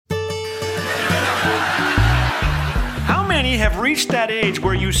me have reached that age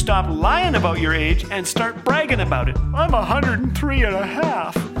where you stop lying about your age and start bragging about it. I'm 103 and a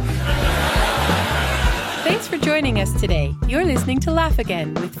half. Thanks for joining us today. You're listening to Laugh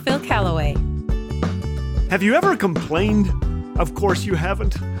Again with Phil Callaway. Have you ever complained? Of course you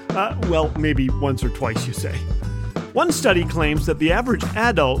haven't. Well, maybe once or twice, you say. One study claims that the average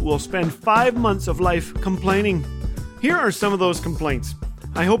adult will spend 5 months of life complaining. Here are some of those complaints.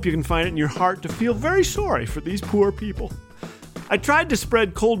 I hope you can find it in your heart to feel very sorry for these poor people. I tried to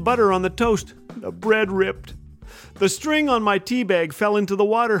spread cold butter on the toast. The bread ripped. The string on my tea bag fell into the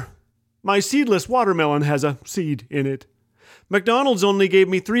water. My seedless watermelon has a seed in it. McDonald's only gave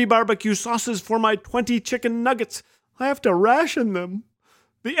me 3 barbecue sauces for my 20 chicken nuggets. I have to ration them.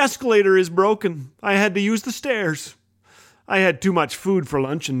 The escalator is broken. I had to use the stairs. I had too much food for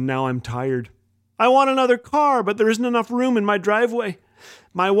lunch and now I'm tired. I want another car, but there isn't enough room in my driveway.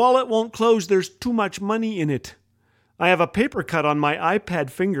 My wallet won't close. There's too much money in it. I have a paper cut on my iPad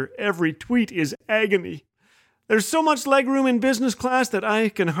finger. Every tweet is agony. There's so much legroom in business class that I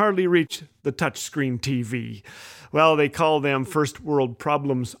can hardly reach the touchscreen TV. Well, they call them first world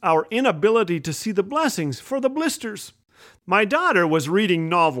problems, our inability to see the blessings for the blisters. My daughter was reading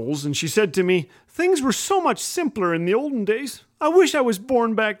novels and she said to me, "Things were so much simpler in the olden days. I wish I was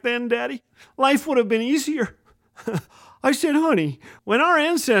born back then, Daddy. Life would have been easier." I said, "Honey, when our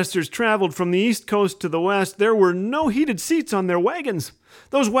ancestors traveled from the East Coast to the West, there were no heated seats on their wagons.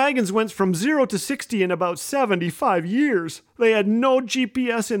 Those wagons went from 0 to 60 in about 75 years. They had no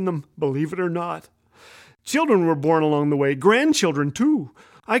GPS in them, believe it or not. Children were born along the way, grandchildren too.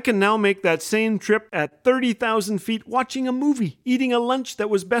 I can now make that same trip at 30,000 feet watching a movie, eating a lunch that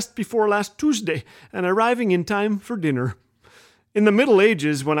was best before last Tuesday, and arriving in time for dinner." In the Middle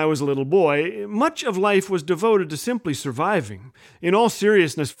Ages, when I was a little boy, much of life was devoted to simply surviving. In all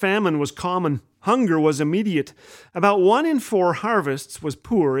seriousness, famine was common. Hunger was immediate. About 1 in 4 harvests was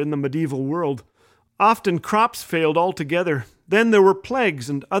poor in the medieval world. Often crops failed altogether. Then there were plagues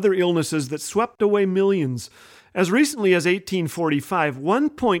and other illnesses that swept away millions. As recently as 1845,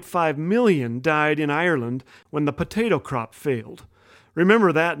 1.5 million died in Ireland when the potato crop failed.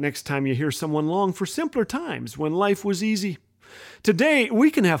 Remember that next time you hear someone long for simpler times when life was easy. Today, we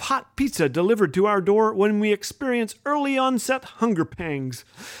can have hot pizza delivered to our door when we experience early onset hunger pangs.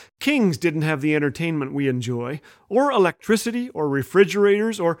 Kings didn't have the entertainment we enjoy, or electricity, or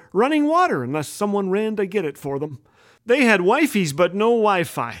refrigerators, or running water unless someone ran to get it for them. They had wifeys but no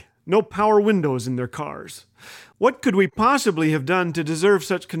Wi-Fi, no power windows in their cars. What could we possibly have done to deserve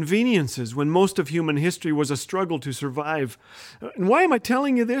such conveniences when most of human history was a struggle to survive? And why am I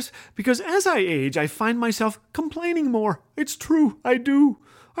telling you this? Because as I age, I find myself complaining more. It's true, I do.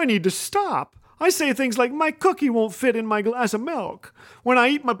 I need to stop. I say things like, "My cookie won't fit in my glass of milk." When I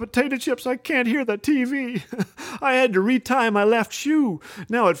eat my potato chips, I can't hear the TV. I had to retie my left shoe.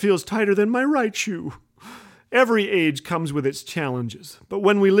 Now it feels tighter than my right shoe. Every age comes with its challenges, but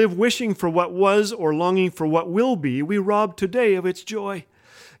when we live wishing for what was or longing for what will be, we rob today of its joy.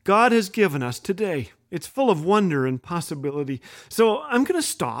 God has given us today. It's full of wonder and possibility. So I'm going to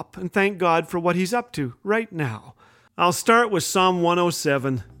stop and thank God for what He's up to right now. I'll start with Psalm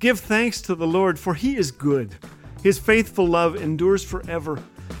 107. Give thanks to the Lord, for He is good. His faithful love endures forever.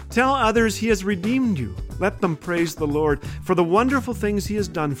 Tell others He has redeemed you. Let them praise the Lord for the wonderful things He has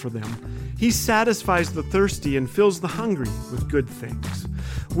done for them. He satisfies the thirsty and fills the hungry with good things.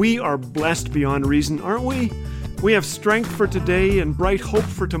 We are blessed beyond reason, aren't we? We have strength for today and bright hope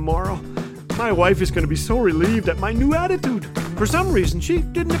for tomorrow. My wife is going to be so relieved at my new attitude. For some reason, she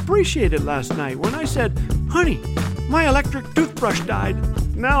didn't appreciate it last night when I said, "Honey, my electric toothbrush died.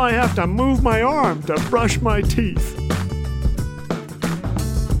 Now I have to move my arm to brush my teeth."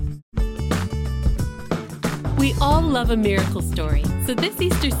 We all love a miracle story, so this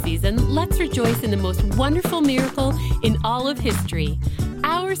Easter season, let's rejoice in the most wonderful miracle in all of history.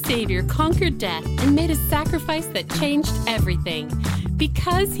 Our Savior conquered death and made a sacrifice that changed everything.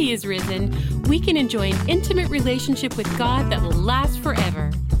 Because He is risen, we can enjoy an intimate relationship with God that will last forever.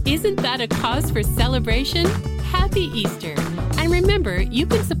 Isn't that a cause for celebration? Happy Easter! And remember, you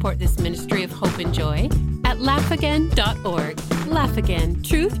can support this ministry of hope and joy at laughagain.org. Laugh Again,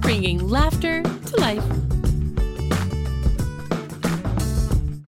 truth bringing laughter